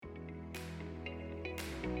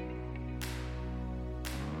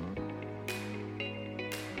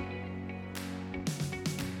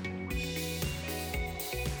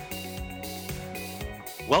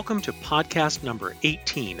Welcome to podcast number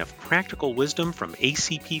 18 of Practical Wisdom from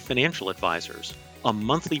ACP Financial Advisors, a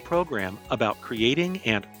monthly program about creating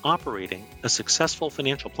and operating a successful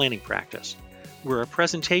financial planning practice. We're a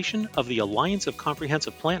presentation of the Alliance of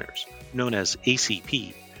Comprehensive Planners, known as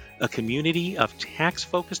ACP, a community of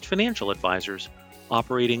tax-focused financial advisors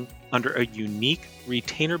operating under a unique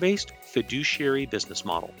retainer-based fiduciary business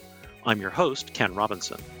model. I'm your host, Ken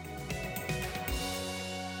Robinson.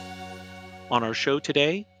 On our show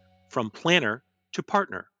today, from planner to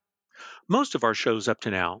partner. Most of our shows up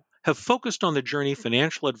to now have focused on the journey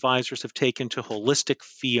financial advisors have taken to holistic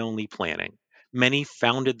fee-only planning. Many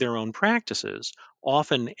founded their own practices,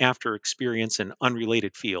 often after experience in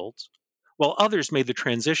unrelated fields, while others made the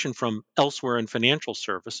transition from elsewhere in financial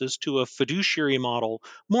services to a fiduciary model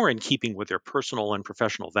more in keeping with their personal and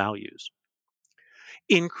professional values.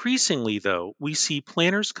 Increasingly, though, we see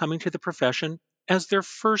planners coming to the profession as their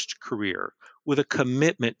first career with a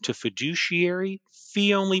commitment to fiduciary,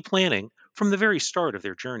 fee-only planning from the very start of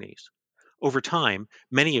their journeys. Over time,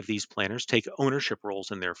 many of these planners take ownership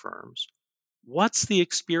roles in their firms. What's the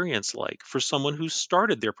experience like for someone who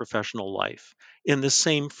started their professional life in the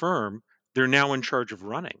same firm they're now in charge of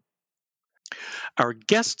running? Our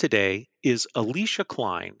guest today is Alicia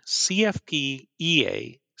Klein, CFP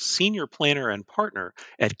EA, Senior Planner and Partner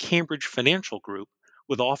at Cambridge Financial Group,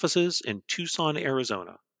 with offices in Tucson,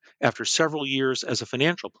 Arizona. After several years as a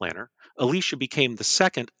financial planner, Alicia became the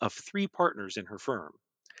second of three partners in her firm.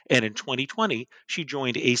 And in 2020, she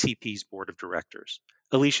joined ACP's board of directors.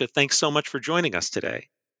 Alicia, thanks so much for joining us today.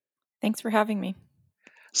 Thanks for having me.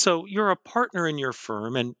 So you're a partner in your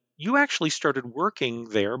firm, and you actually started working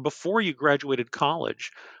there before you graduated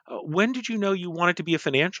college. When did you know you wanted to be a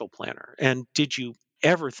financial planner? And did you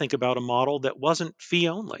ever think about a model that wasn't fee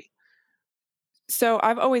only? So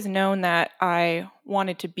I've always known that I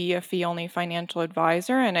wanted to be a fee-only financial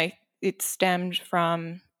advisor, and it stemmed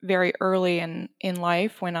from very early in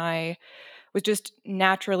life when I was just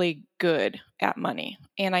naturally good at money.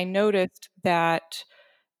 And I noticed that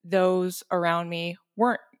those around me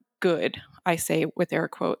weren't good, I say with air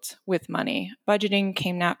quotes, with money. Budgeting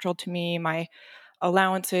came natural to me. My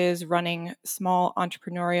allowances, running small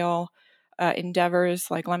entrepreneurial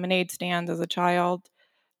endeavors like lemonade stands as a child.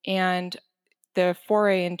 And the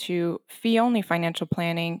foray into fee only financial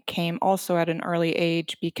planning came also at an early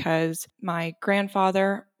age because my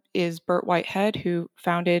grandfather is Burt Whitehead, who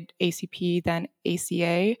founded ACP, then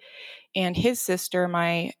ACA. And his sister,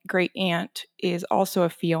 my great aunt, is also a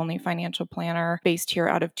fee only financial planner based here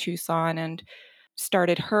out of Tucson and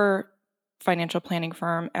started her financial planning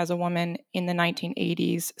firm as a woman in the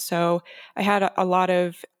 1980s. So I had a lot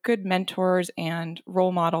of good mentors and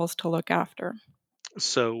role models to look after.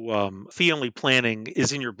 So fee only planning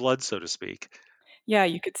is in your blood, so to speak. Yeah,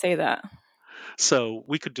 you could say that. So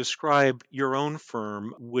we could describe your own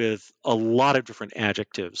firm with a lot of different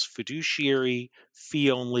adjectives: fiduciary, fee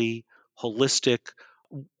only, holistic.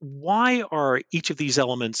 Why are each of these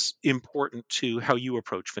elements important to how you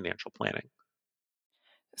approach financial planning?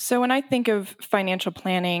 So when I think of financial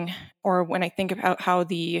planning, or when I think of how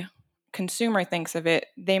the consumer thinks of it,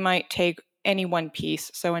 they might take any one piece,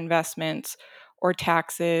 so investments or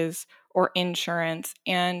taxes or insurance.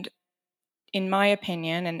 And in my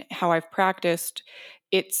opinion, and how I've practiced,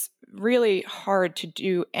 it's really hard to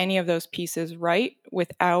do any of those pieces right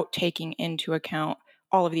without taking into account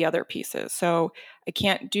all of the other pieces. So I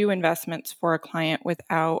can't do investments for a client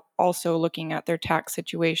without also looking at their tax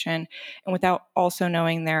situation and without also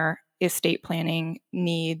knowing their estate planning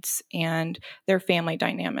needs and their family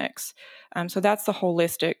dynamics. So that's the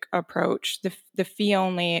holistic approach. The fee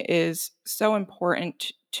only is so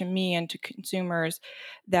important to me and to consumers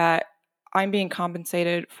that I'm being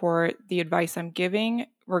compensated for the advice I'm giving,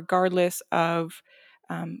 regardless of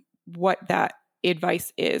what that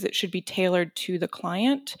advice is. It should be tailored to the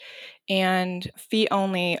client. And fee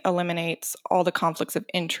only eliminates all the conflicts of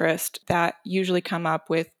interest that usually come up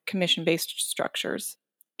with commission based structures.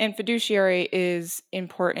 And fiduciary is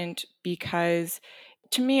important because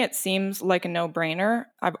to me it seems like a no brainer.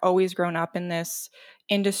 I've always grown up in this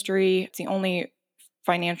industry. It's the only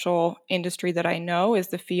financial industry that I know is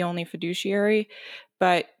the fee only fiduciary,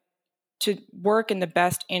 but to work in the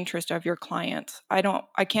best interest of your clients,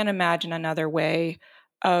 I can't imagine another way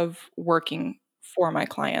of working for my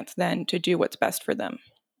clients than to do what's best for them.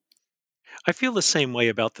 I feel the same way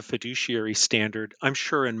about the fiduciary standard. I'm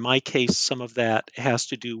sure in my case, some of that has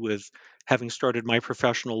to do with having started my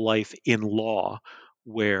professional life in law,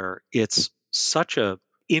 where it's such a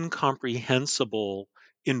incomprehensible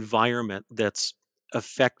environment that's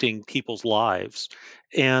affecting people's lives.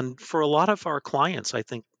 And for a lot of our clients, I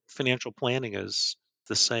think financial planning is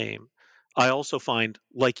the same. I also find,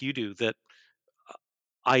 like you do, that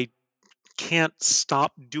I can't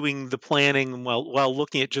stop doing the planning while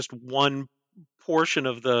looking at just one portion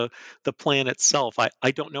of the plan itself.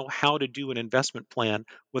 I don't know how to do an investment plan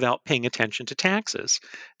without paying attention to taxes.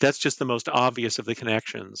 That's just the most obvious of the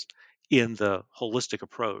connections in the holistic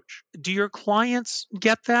approach. Do your clients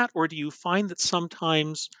get that, or do you find that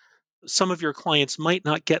sometimes some of your clients might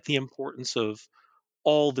not get the importance of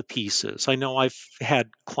all the pieces? I know I've had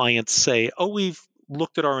clients say, "Oh, we've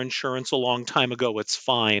looked at our insurance a long time ago, it's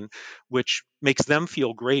fine," which makes them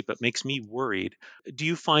feel great but makes me worried. Do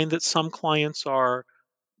you find that some clients are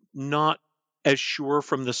not as sure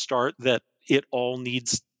from the start that it all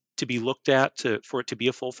needs to be looked at for it to be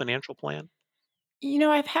a full financial plan?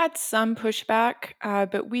 I've had some pushback,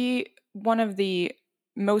 but one of the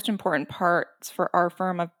most important parts for our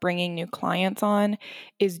firm of bringing new clients on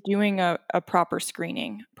is doing a proper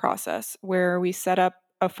screening process where we set up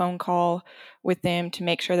a phone call with them to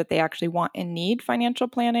make sure that they actually want and need financial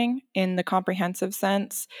planning in the comprehensive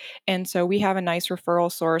sense. And so we have a nice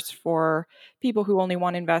referral source for people who only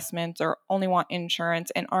want investments or only want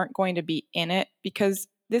insurance and aren't going to be in it, because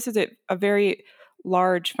this is a very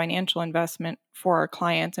large financial investment for our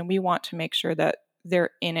clients, and we want to make sure that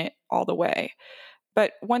they're in it all the way.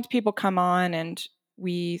 But once people come on and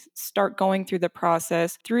we start going through the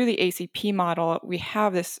process through the ACP model, we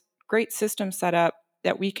have this great system set up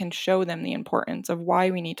that we can show them the importance of why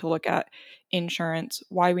we need to look at insurance,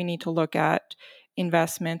 why we need to look at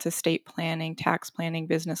investments, estate planning, tax planning,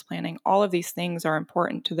 business planning. All of these things are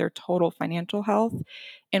important to their total financial health.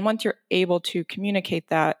 And once you're able to communicate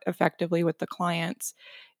that effectively with the clients,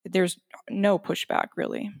 there's no pushback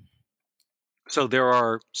really. So there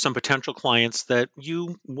are some potential clients that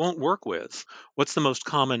you won't work with. What's the most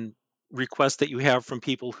common request that you have from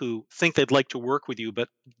people who think they'd like to work with you but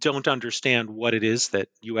don't understand what it is that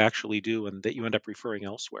you actually do and that you end up referring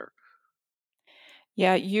elsewhere?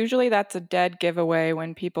 Yeah, usually that's a dead giveaway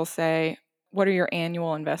when people say, "What are your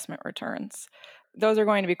annual investment returns?" Those are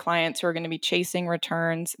going to be clients who are going to be chasing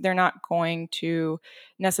returns. They're not going to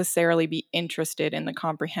necessarily be interested in the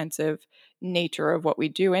comprehensive nature of what we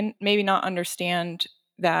do and maybe not understand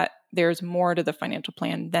that there's more to the financial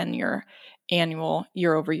plan than your annual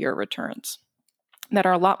year over year returns that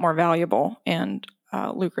are a lot more valuable and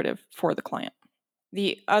lucrative for the client.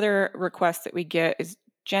 The other request that we get is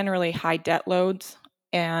generally high debt loads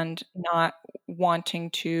and not wanting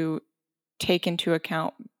to take into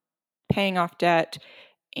account paying off debt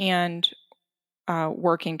and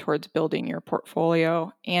working towards building your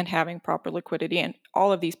portfolio and having proper liquidity. And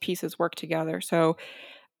all of these pieces work together. So,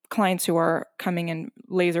 clients who are coming in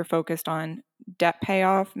laser focused on debt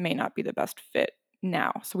payoff may not be the best fit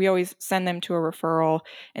now. So, we always send them to a referral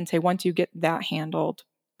and say, once you get that handled,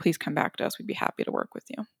 please come back to us. We'd be happy to work with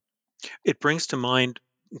you. It brings to mind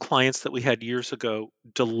clients that we had years ago,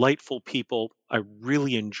 delightful people. I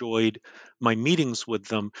really enjoyed my meetings with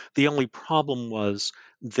them. The only problem was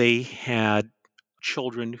they had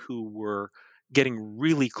children who were getting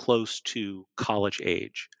really close to college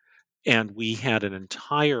age. And we had an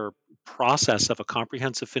entire process of a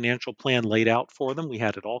comprehensive financial plan laid out for them. We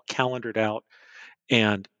had it all calendared out.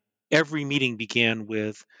 And every meeting began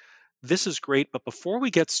with, "This is great, but before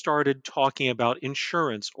we get started talking about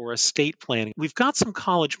insurance or estate planning, we've got some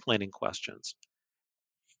college planning questions."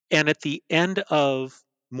 And at the end of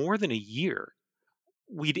more than a year,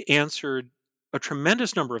 we'd answered a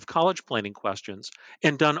tremendous number of college planning questions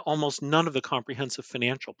and done almost none of the comprehensive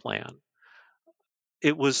financial plan.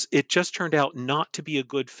 It just turned out not to be a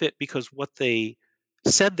good fit because what they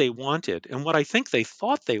said they wanted and what I think they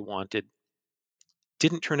thought they wanted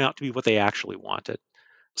didn't turn out to be what they actually wanted.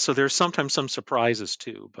 So there's sometimes some surprises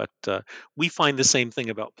too, but we find the same thing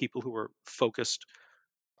about people who are focused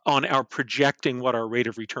on our projecting what our rate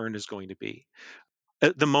of return is going to be.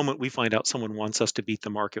 At the moment we find out someone wants us to beat the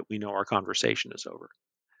market, we know our conversation is over.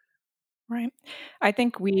 Right. I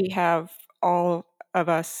think we have all of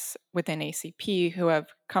us within ACP who have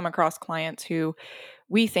come across clients who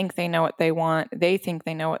we think they know what they want, they think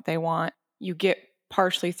they know what they want. You get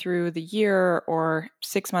partially through the year or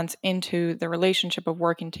 6 months into the relationship of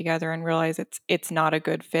working together and realize it's not a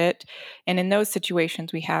good fit. And in those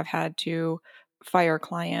situations we have had to fire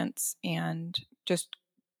clients and just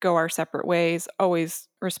go our separate ways, always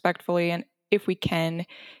respectfully and if we can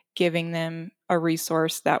giving them a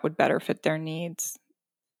resource that would better fit their needs.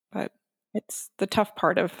 But it's the tough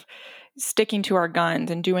part of sticking to our guns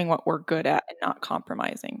and doing what we're good at and not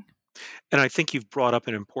compromising. And I think you've brought up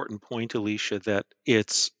an important point, Alicia, that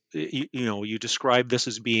you describe this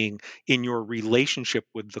as being in your relationship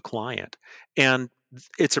with the client. And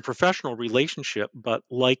It's a professional relationship, but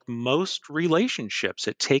like most relationships,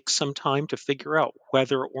 it takes some time to figure out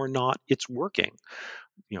whether or not it's working.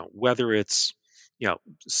 Whether it's, you know,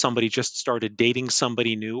 somebody just started dating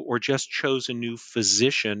somebody new, or just chose a new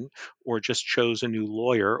physician, or just chose a new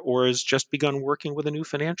lawyer, or has just begun working with a new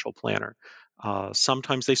financial planner.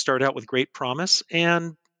 Sometimes they start out with great promise,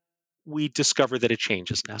 and we discover that a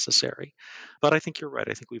change is necessary. But I think you're right.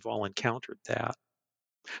 I think we've all encountered that.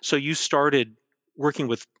 So you started working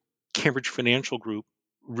with Cambridge Financial Group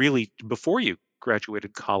really before you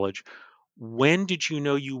graduated college. When did you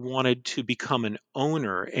know you wanted to become an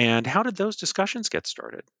owner, and how did those discussions get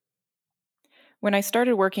started? When I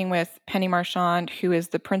started working with Penny Marchand, who is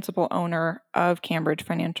the principal owner of Cambridge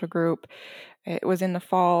Financial Group, it was in the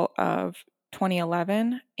fall of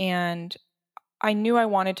 2011, and I knew I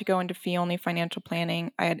wanted to go into fee only financial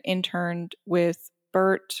planning. I had interned with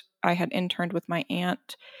Bert, I had interned with my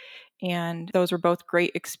aunt, and those were both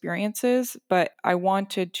great experiences, but I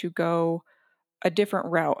wanted to go a different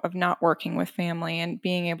route of not working with family and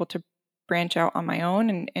being able to branch out on my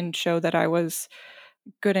own and show that I was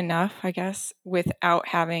good enough, I guess, without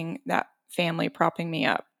having that family propping me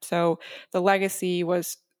up. So the legacy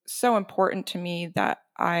was so important to me that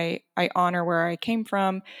I honor where I came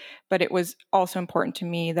from, but it was also important to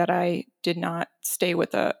me that I did not stay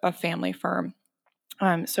with a family firm.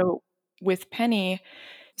 So with Penny,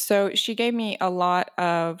 so she gave me a lot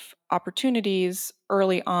of opportunities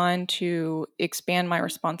early on to expand my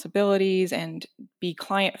responsibilities and be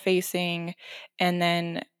client facing. And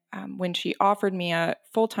then when she offered me a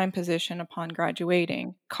full time position upon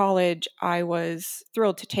graduating college, I was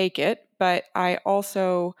thrilled to take it. But I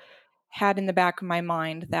also had in the back of my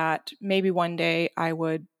mind that maybe one day I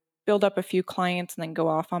would build up a few clients and then go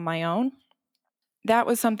off on my own. That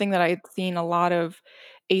was something that I had seen a lot of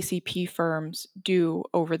ACP firms do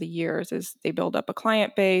over the years is they build up a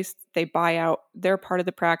client base, they buy out their part of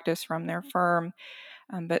the practice from their firm.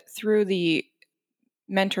 But through the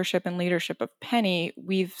mentorship and leadership of Penny,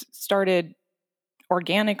 we've started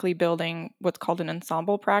organically building what's called an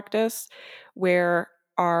ensemble practice where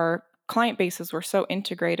our client bases were so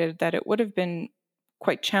integrated that it would have been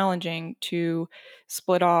quite challenging to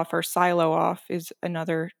split off or silo off is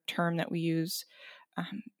another term that we use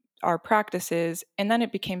um, our practices. And then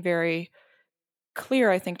it became very clear,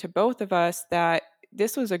 I think, to both of us that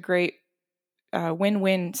this was a great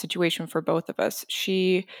win-win situation for both of us.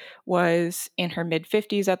 She was in her mid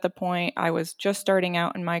 50s at the point. I was just starting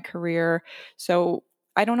out in my career. So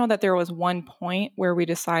I don't know that there was one point where we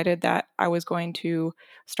decided that I was going to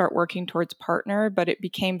start working towards partner, but it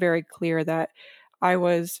became very clear that I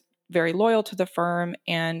was very loyal to the firm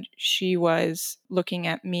and she was looking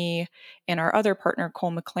at me and our other partner,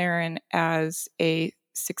 Cole McLaren, as a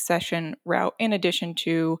succession route in addition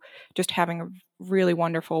to just having a really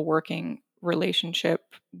wonderful working relationship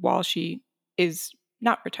while she is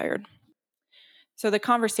not retired. So the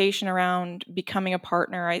conversation around becoming a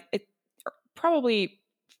partner, it probably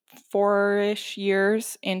 4-ish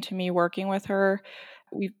years into me working with her,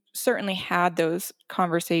 we've certainly had those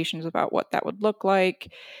conversations about what that would look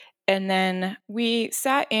like. And then we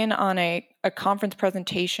sat in on a conference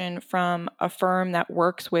presentation from a firm that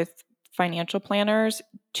works with financial planners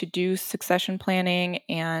to do succession planning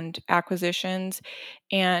and acquisitions.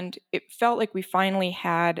 And it felt like we finally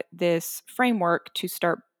had this framework to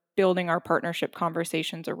start building our partnership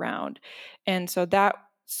conversations around. And so that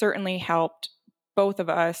certainly helped both of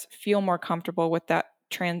us feel more comfortable with that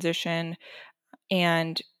transition.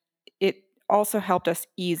 And it also helped us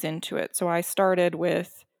ease into it. So I started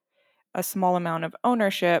with a small amount of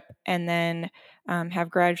ownership and then have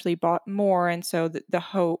gradually bought more. And so the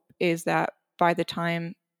hope is that by the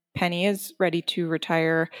time Penny is ready to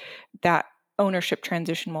retire, that ownership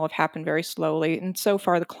transition will have happened very slowly. And so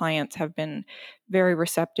far, the clients have been very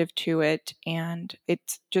receptive to it. And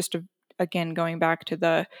it's just, again, going back to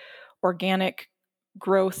the organic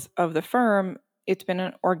growth of the firm, it's been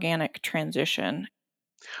an organic transition.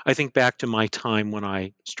 I think back to my time when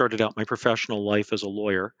I started out my professional life as a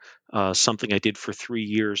lawyer, something I did for 3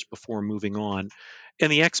 years before moving on.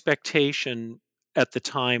 And the expectation at the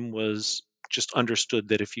time was just understood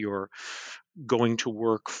that if you're going to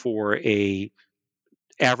work for a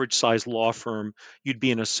average size law firm, you'd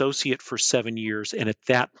be an associate for 7 years. And at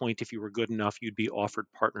that point, if you were good enough, you'd be offered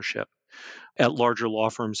partnership. At larger law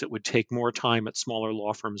firms, it would take more time. At smaller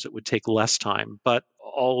law firms, it would take less time. But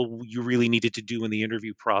all you really needed to do in the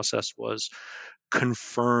interview process was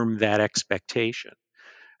confirm that expectation.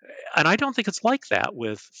 And I don't think it's like that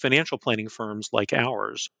with financial planning firms like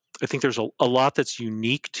ours. I think there's a lot that's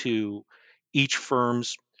unique to each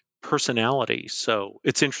firm's personality. So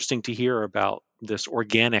it's interesting to hear about this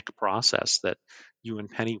organic process that you and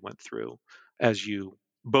Penny went through as you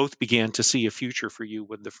both began to see a future for you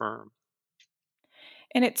with the firm.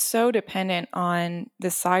 And it's so dependent on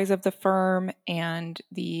the size of the firm and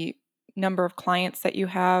the number of clients that you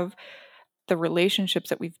have, the relationships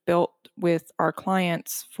that we've built with our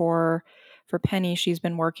clients. For Penny, she's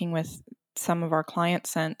been working with some of our clients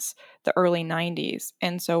since the early 90s.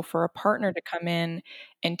 And so for a partner to come in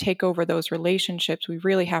and take over those relationships, we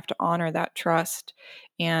really have to honor that trust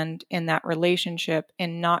and in that relationship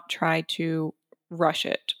and not try to rush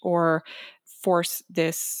it or force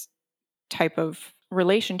this type of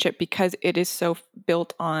relationship because it is so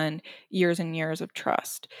built on years and years of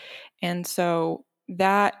trust. And so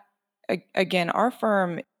that again, our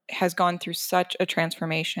firm has gone through such a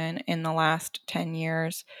transformation in the last 10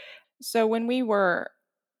 years. So when we were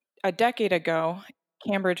a decade ago,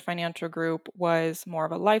 Cambridge Financial Group was more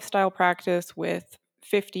of a lifestyle practice with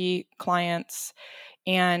 50 clients.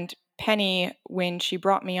 And Penny, when she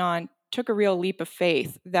brought me on, took a real leap of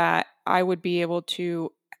faith that I would be able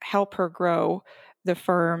to help her grow the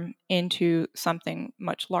firm into something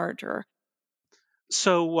much larger.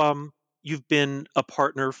 So you've been a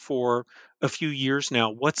partner for a few years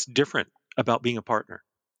now. What's different about being a partner?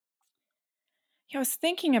 Yeah, I was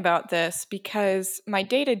thinking about this because my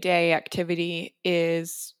day to day activity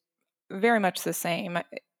is very much the same.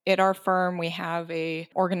 At our firm, we have a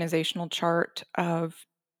organizational chart of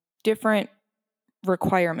different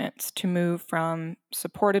requirements to move from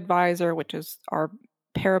support advisor, which is our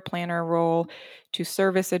paraplanner role, to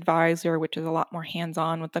service advisor, which is a lot more hands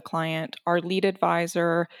on with the client, our lead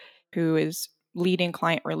advisor, who is leading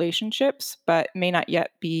client relationships, but may not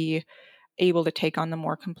yet be able to take on the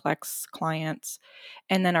more complex clients.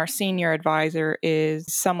 And then our senior advisor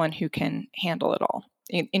is someone who can handle it all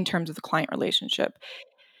in terms of the client relationship.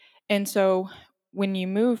 And so when you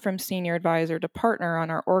move from senior advisor to partner on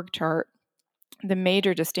our org chart, the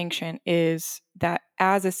major distinction is that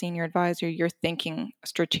as a senior advisor, you're thinking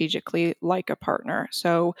strategically like a partner.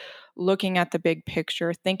 So, looking at the big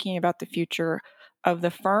picture, thinking about the future of the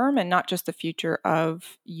firm and not just the future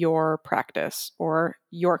of your practice or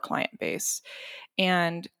your client base.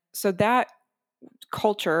 And so, that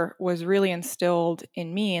culture was really instilled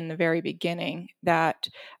in me in the very beginning that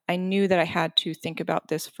I knew that I had to think about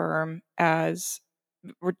this firm as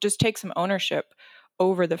or just take some ownership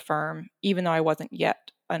over the firm, even though I wasn't yet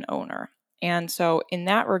an owner. And so, in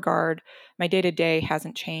that regard, my day to day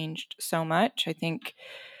hasn't changed so much. I think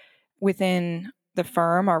within the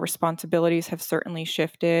firm, our responsibilities have certainly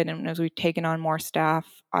shifted. And as we've taken on more staff,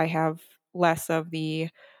 I have less of the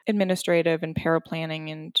administrative and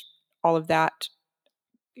paraplanning and all of that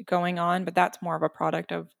going on, but that's more of a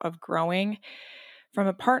product of growing. From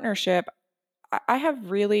a partnership, I have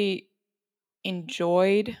really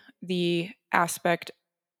enjoyed the aspect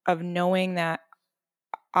of knowing that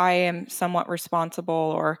I am somewhat responsible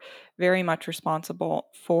or very much responsible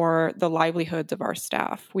for the livelihoods of our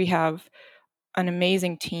staff. We have an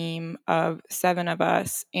amazing team of 7 of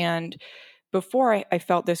us. And before I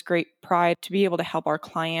felt this great pride to be able to help our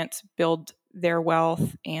clients build their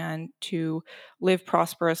wealth and to live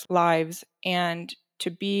prosperous lives and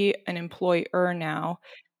to be an employer now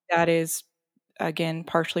that is, again,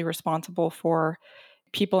 partially responsible for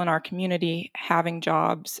people in our community having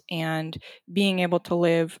jobs and being able to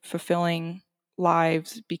live fulfilling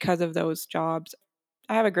lives because of those jobs.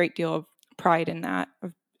 I have a great deal of pride in that,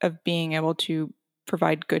 of being able to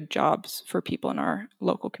provide good jobs for people in our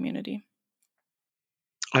local community.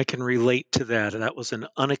 I can relate to that. That was an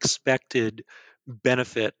unexpected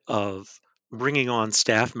benefit of bringing on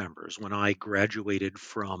staff members when I graduated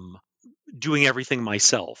from doing everything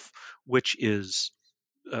myself, which is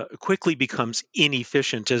quickly becomes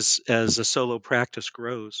inefficient as a solo practice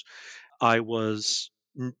grows. I was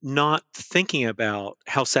not thinking about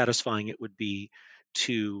how satisfying it would be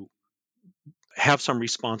to have some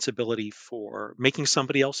responsibility for making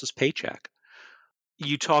somebody else's paycheck.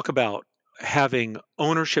 You talk about having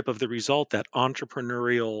ownership of the result, that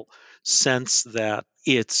entrepreneurial sense that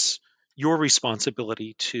it's your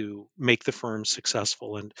responsibility to make the firm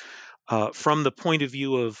successful. And from the point of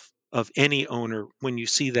view of any owner, when you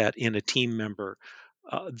see that in a team member,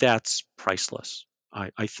 that's priceless.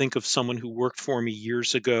 I think of someone who worked for me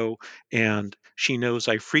years ago, and she knows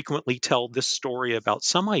I frequently tell this story about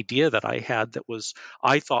some idea that I had that was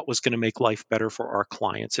I thought was going to make life better for our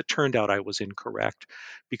clients. It turned out I was incorrect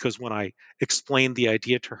because when I explained the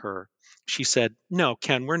idea to her, she said, "No,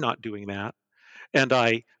 Ken, we're not doing that." And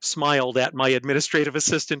I smiled at my administrative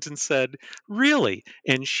assistant and said, "Really?"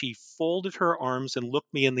 And she folded her arms and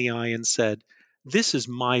looked me in the eye and said, This is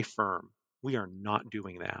my firm. We are not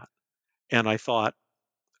doing that. And I thought,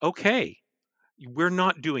 okay, we're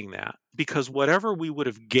not doing that, because whatever we would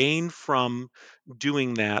have gained from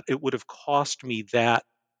doing that, it would have cost me that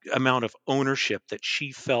amount of ownership that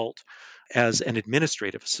she felt as an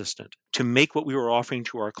administrative assistant to make what we were offering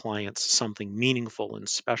to our clients something meaningful and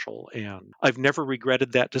special. And I've never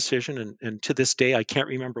regretted that decision. And to this day, I can't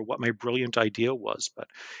remember what my brilliant idea was, but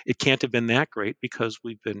it can't have been that great because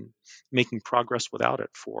we've been making progress without it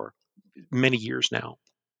for many years now.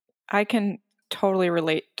 I can totally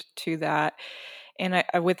relate to that. And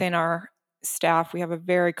within our staff, we have a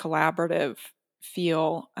very collaborative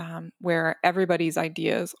feel where everybody's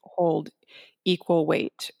ideas hold equal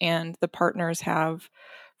weight, and the partners have, of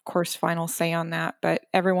course, final say on that. But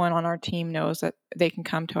everyone on our team knows that they can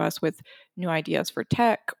come to us with new ideas for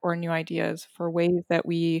tech or new ideas for ways that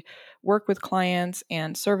we work with clients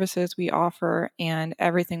and services we offer, and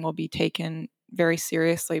everything will be taken very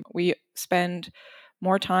seriously. We spend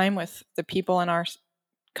more time with the people in our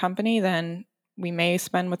company than we may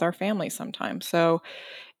spend with our family sometimes. So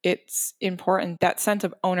it's important that sense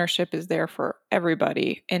of ownership is there for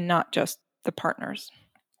everybody and not just the partners.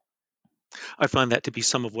 I find that to be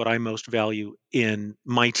some of what I most value in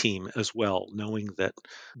my team as well, knowing that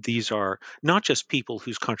these are not just people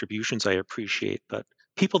whose contributions I appreciate, but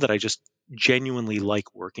people that I just genuinely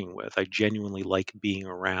like working with. I genuinely like being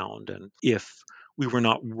around. And if we were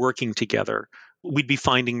not working together, we'd be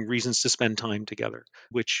finding reasons to spend time together,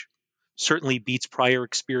 which certainly beats prior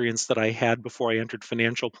experience that I had before I entered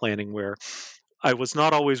financial planning, where I was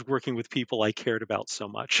not always working with people I cared about so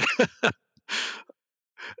much.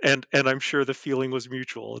 And I'm sure the feeling was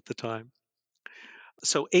mutual at the time.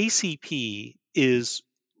 So ACP is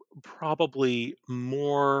probably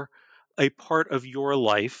more a part of your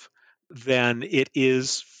life than it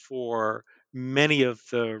is for many of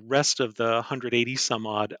the rest of the 180 some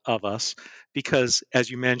odd of us, because as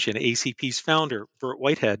you mentioned, ACP's founder, Burt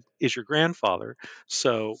Whitehead, is your grandfather.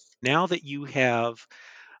 So now that you have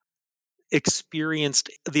experienced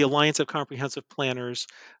the Alliance of Comprehensive Planners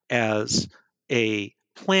as a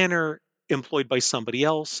planner employed by somebody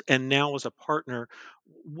else and now as a partner,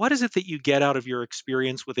 what is it that you get out of your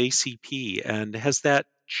experience with ACP? And has that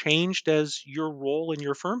changed as your role in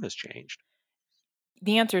your firm has changed?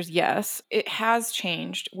 The answer is yes. It has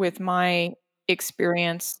changed with my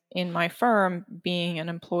experience in my firm being an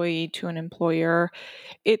employee to an employer.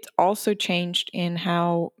 It's also changed in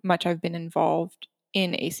how much I've been involved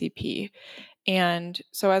in ACP. And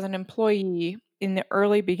so, as an employee in the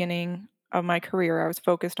early beginning of my career, I was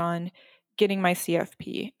focused on getting my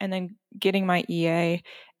CFP and then getting my EA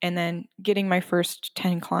and then getting my first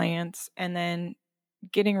 10 clients and then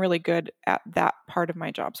getting really good at that part of my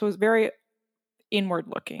job. So, it was very inward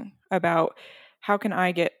looking about how can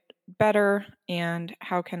I get better and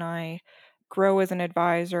how can I grow as an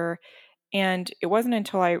advisor. And it wasn't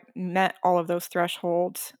until I met all of those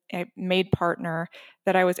thresholds, I made partner,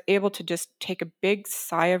 that I was able to just take a big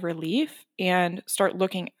sigh of relief and start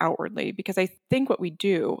looking outwardly. Because I think what we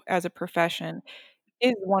do as a profession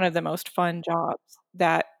is one of the most fun jobs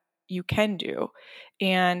that you can do.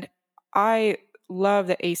 And I love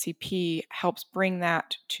that ACP helps bring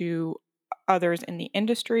that to others in the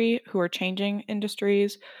industry who are changing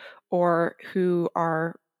industries or who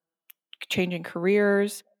are changing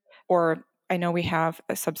careers, or I know we have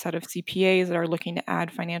a subset of CPAs that are looking to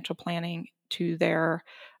add financial planning to their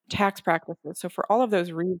tax practices. So, for all of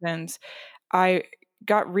those reasons, I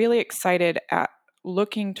got really excited at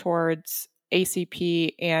looking towards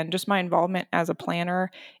ACP and just my involvement as a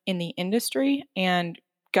planner in the industry, and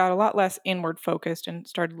got a lot less inward focused and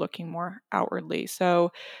started looking more outwardly.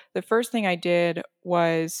 So the first thing I did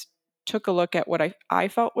was took a look at what I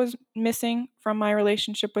felt was missing from my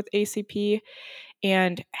relationship with ACP,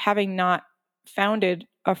 and having not founded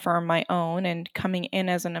a firm my own and coming in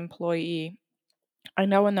as an employee, I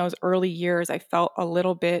know in those early years I felt a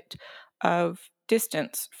little bit of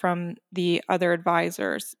distance from the other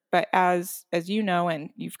advisors. But as you know,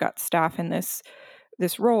 and you've got staff in this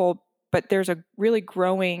role, but there's a really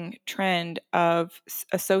growing trend of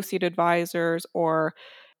associate advisors or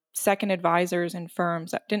second advisors in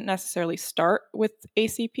firms that didn't necessarily start with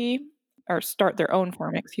ACP or start their own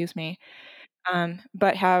firm, excuse me,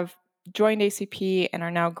 but have joined ACP and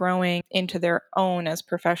are now growing into their own as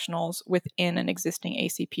professionals within an existing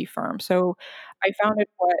ACP firm. So I founded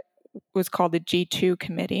what was called the G2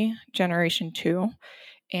 committee, Generation 2,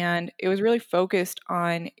 and it was really focused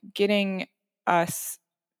on getting us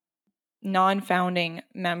non-founding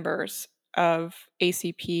members of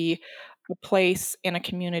ACP a place in a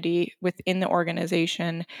community within the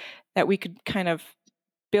organization that we could kind of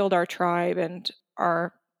build our tribe and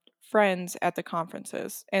our friends at the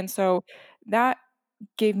conferences. And so that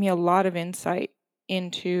gave me a lot of insight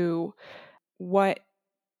into what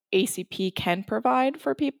ACP can provide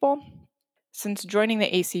for people. Since joining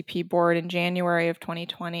the ACP board in January of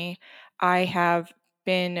 2020, I have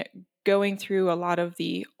been going through a lot of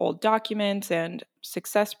the old documents and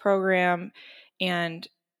success program and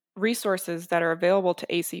resources that are available to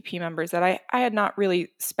ACP members that I had not really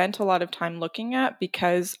spent a lot of time looking at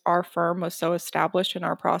because our firm was so established in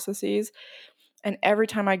our processes. And every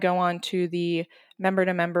time I go on to the member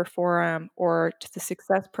to member forum or to the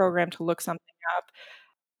success program to look something up,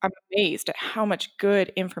 I'm amazed at how much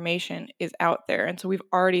good information is out there. And so we've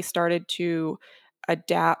already started to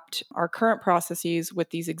adapt our current processes with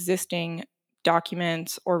these existing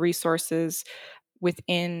documents or resources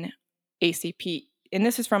within ACP. And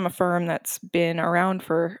this is from a firm that's been around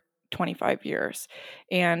for 25 years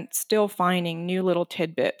and still finding new little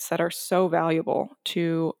tidbits that are so valuable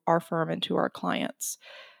to our firm and to our clients.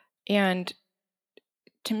 And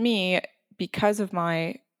to me, because of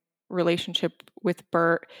my relationship with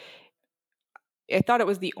Bert, I thought it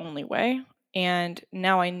was the only way. And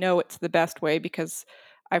now I know it's the best way because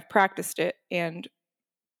I've practiced it. And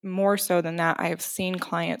more so than that, I have seen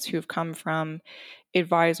clients who've come from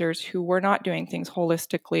advisors who were not doing things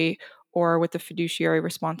holistically or with the fiduciary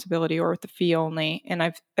responsibility or with the fee only. And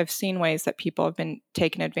I've seen ways that people have been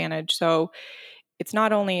taken advantage. So it's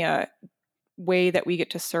not only a way that we get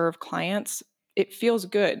to serve clients, it feels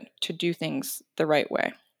good to do things the right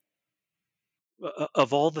way.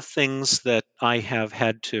 Of all the things that I have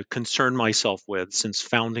had to concern myself with since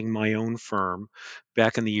founding my own firm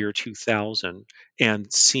back in the year 2000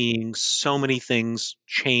 and seeing so many things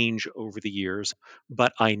change over the years,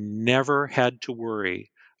 but I never had to worry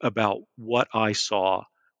about what I saw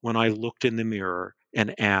when I looked in the mirror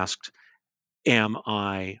and asked, am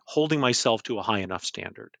I holding myself to a high enough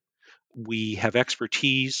standard? We have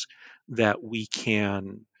expertise that we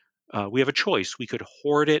have a choice. We could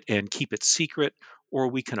hoard it and keep it secret, or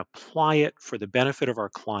we can apply it for the benefit of our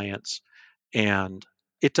clients. And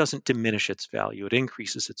it doesn't diminish its value, it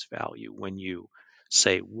increases its value when you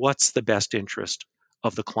say, what's the best interest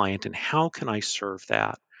of the client and how can I serve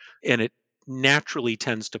that? And it naturally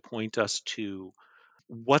tends to point us to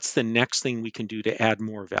what's the next thing we can do to add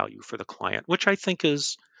more value for the client, which I think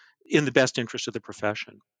is in the best interest of the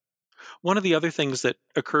profession. One of the other things that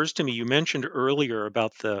occurs to me, you mentioned earlier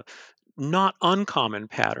about the not uncommon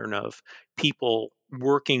pattern of people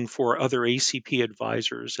working for other ACP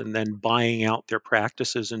advisors and then buying out their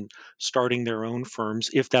practices and starting their own firms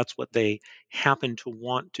if that's what they happen to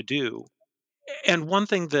want to do. And one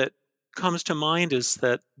thing that comes to mind is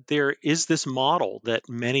that there is this model that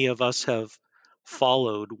many of us have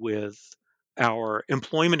followed with our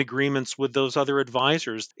employment agreements with those other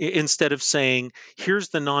advisors. Instead of saying, here's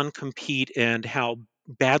the non compete and how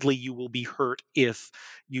badly you will be hurt if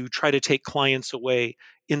you try to take clients away,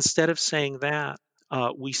 instead of saying that,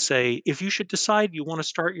 we say, if you should decide you want to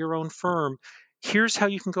start your own firm, here's how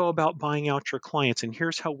you can go about buying out your clients, and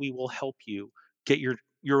here's how we will help you get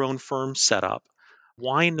your own firm set up.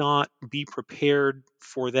 Why not be prepared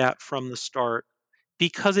for that from the start?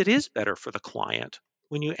 Because it is better for the client.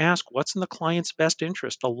 When you ask what's in the client's best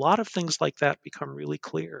interest, a lot of things like that become really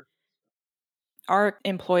clear. Our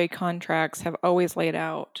employee contracts have always laid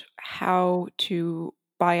out how to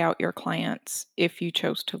buy out your clients if you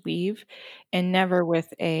chose to leave, and never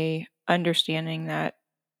with a understanding that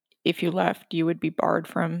if you left, you would be barred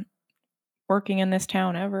from working in this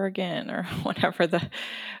town ever again or whatever the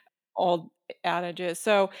old adage is.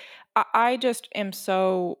 So I just am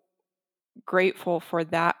so grateful for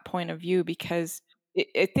that point of view because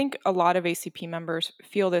I think a lot of ACP members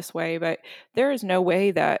feel this way, but there is no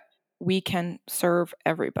way that we can serve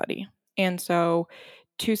everybody. And so,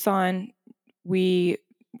 Tucson, we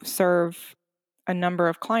serve a number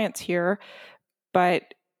of clients here,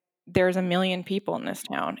 but there's a million people in this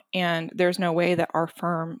town, and there's no way that our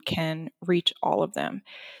firm can reach all of them.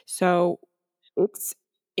 So, it's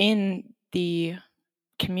in the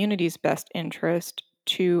community's best interest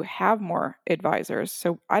to have more advisors.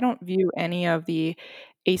 So I don't view any of the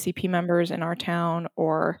ACP members in our town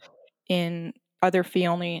or in other fee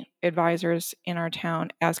only advisors in our town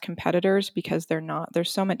as competitors because they're not.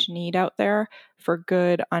 There's so much need out there for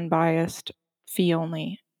good, unbiased, fee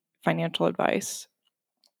only financial advice.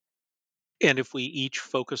 And if we each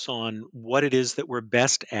focus on what it is that we're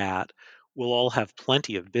best at, we'll all have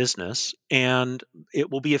plenty of business and it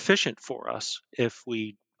will be efficient for us if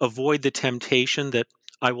we avoid the temptation that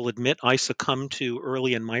I will admit I succumbed to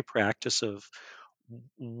early in my practice of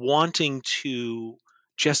wanting to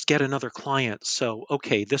just get another client. So,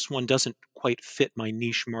 okay, this one doesn't quite fit my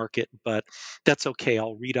niche market, but that's okay.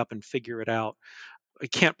 I'll read up and figure it out. I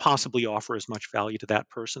can't possibly offer as much value to that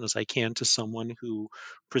person as I can to someone who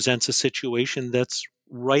presents a situation that's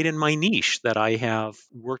right in my niche that I have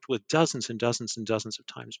worked with dozens and dozens and dozens of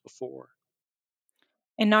times before.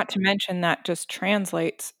 And not to mention that just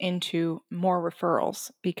translates into more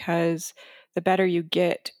referrals because the better you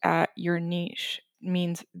get at your niche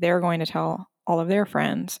means they're going to tell all of their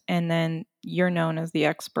friends, and then you're known as the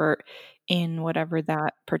expert in whatever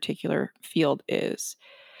that particular field is.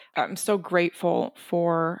 I'm so grateful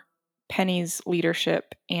for Penny's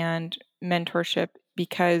leadership and mentorship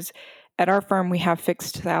because at our firm we have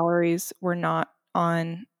fixed salaries. We're not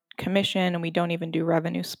on commission and we don't even do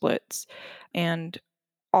revenue splits. And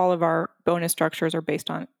all of our bonus structures are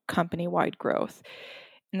based on company-wide growth.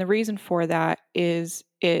 And the reason for that is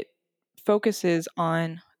it focuses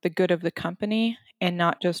on the good of the company and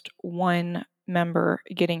not just one member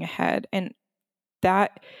getting ahead. And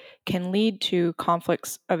that can lead to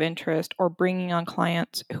conflicts of interest or bringing on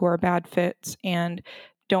clients who are bad fits and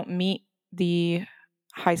don't meet the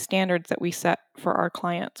high standards that we set for our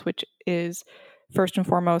clients, which is first and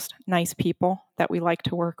foremost nice people that we like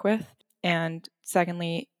to work with. And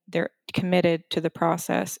secondly, they're committed to the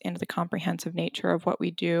process and the comprehensive nature of what we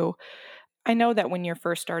do. I know that when you're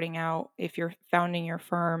first starting out, if you're founding your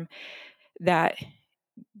firm, that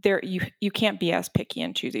you can't be as picky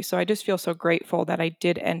and choosy. So I just feel so grateful that I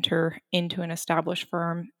did enter into an established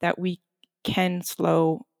firm that we can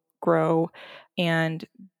slow grow and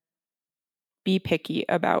be picky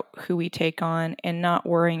about who we take on and not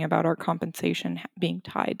worrying about our compensation being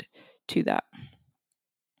tied to that.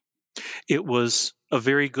 It was a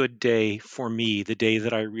very good day for me, the day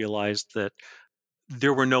that I realized that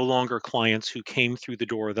there were no longer clients who came through the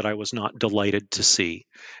door that I was not delighted to see.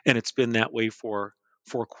 And it's been that way for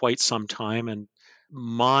quite some time. And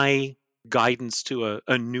my guidance to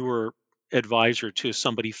a newer advisor, to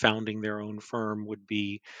somebody founding their own firm, would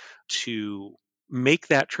be to make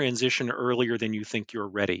that transition earlier than you think you're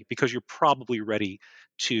ready, because you're probably ready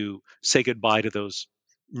to say goodbye to those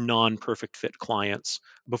non-perfect fit clients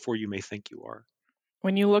before you may think you are.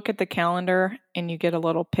 When you look at the calendar and you get a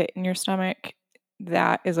little pit in your stomach,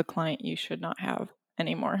 that is a client you should not have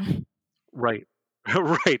anymore. Right.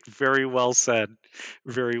 Right. Very well said.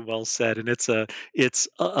 Very well said. And it's a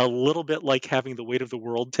little bit like having the weight of the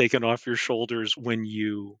world taken off your shoulders when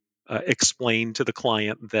you explain to the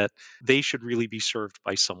client that they should really be served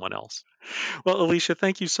by someone else. Well, Alicia,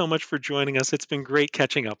 thank you so much for joining us. It's been great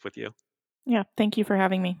catching up with you. Yeah, thank you for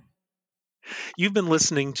having me. You've been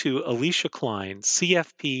listening to Alicia Klein,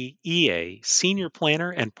 CFP EA, Senior Planner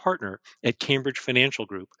and Partner at Cambridge Financial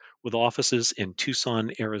Group, with offices in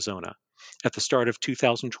Tucson, Arizona. At the start of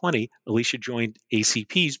 2020, Alicia joined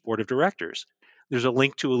ACP's Board of Directors. There's a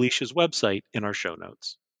link to Alicia's website in our show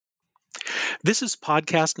notes. This is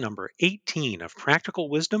podcast number 18 of Practical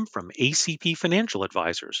Wisdom from ACP Financial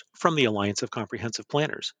Advisors from the Alliance of Comprehensive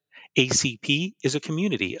Planners. ACP is a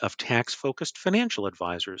community of tax-focused financial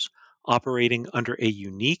advisors operating under a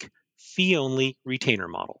unique fee-only retainer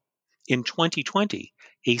model. In 2020,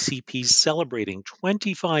 ACP is celebrating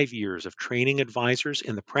 25 years of training advisors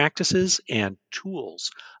in the practices and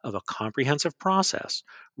tools of a comprehensive process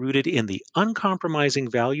rooted in the uncompromising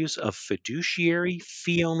values of fiduciary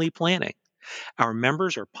fee-only planning. Our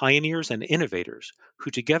members are pioneers and innovators who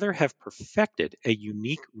together have perfected a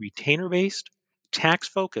unique retainer based, tax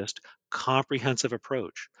focused, comprehensive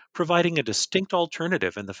approach, providing a distinct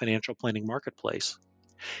alternative in the financial planning marketplace.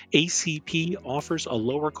 ACP offers a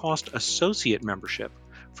lower cost associate membership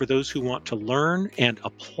for those who want to learn and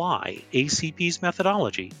apply ACP's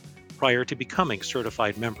methodology prior to becoming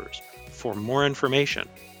certified members. For more information,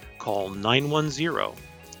 call 910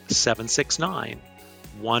 769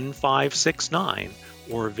 1569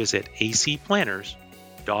 or visit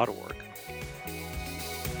acplanners.org.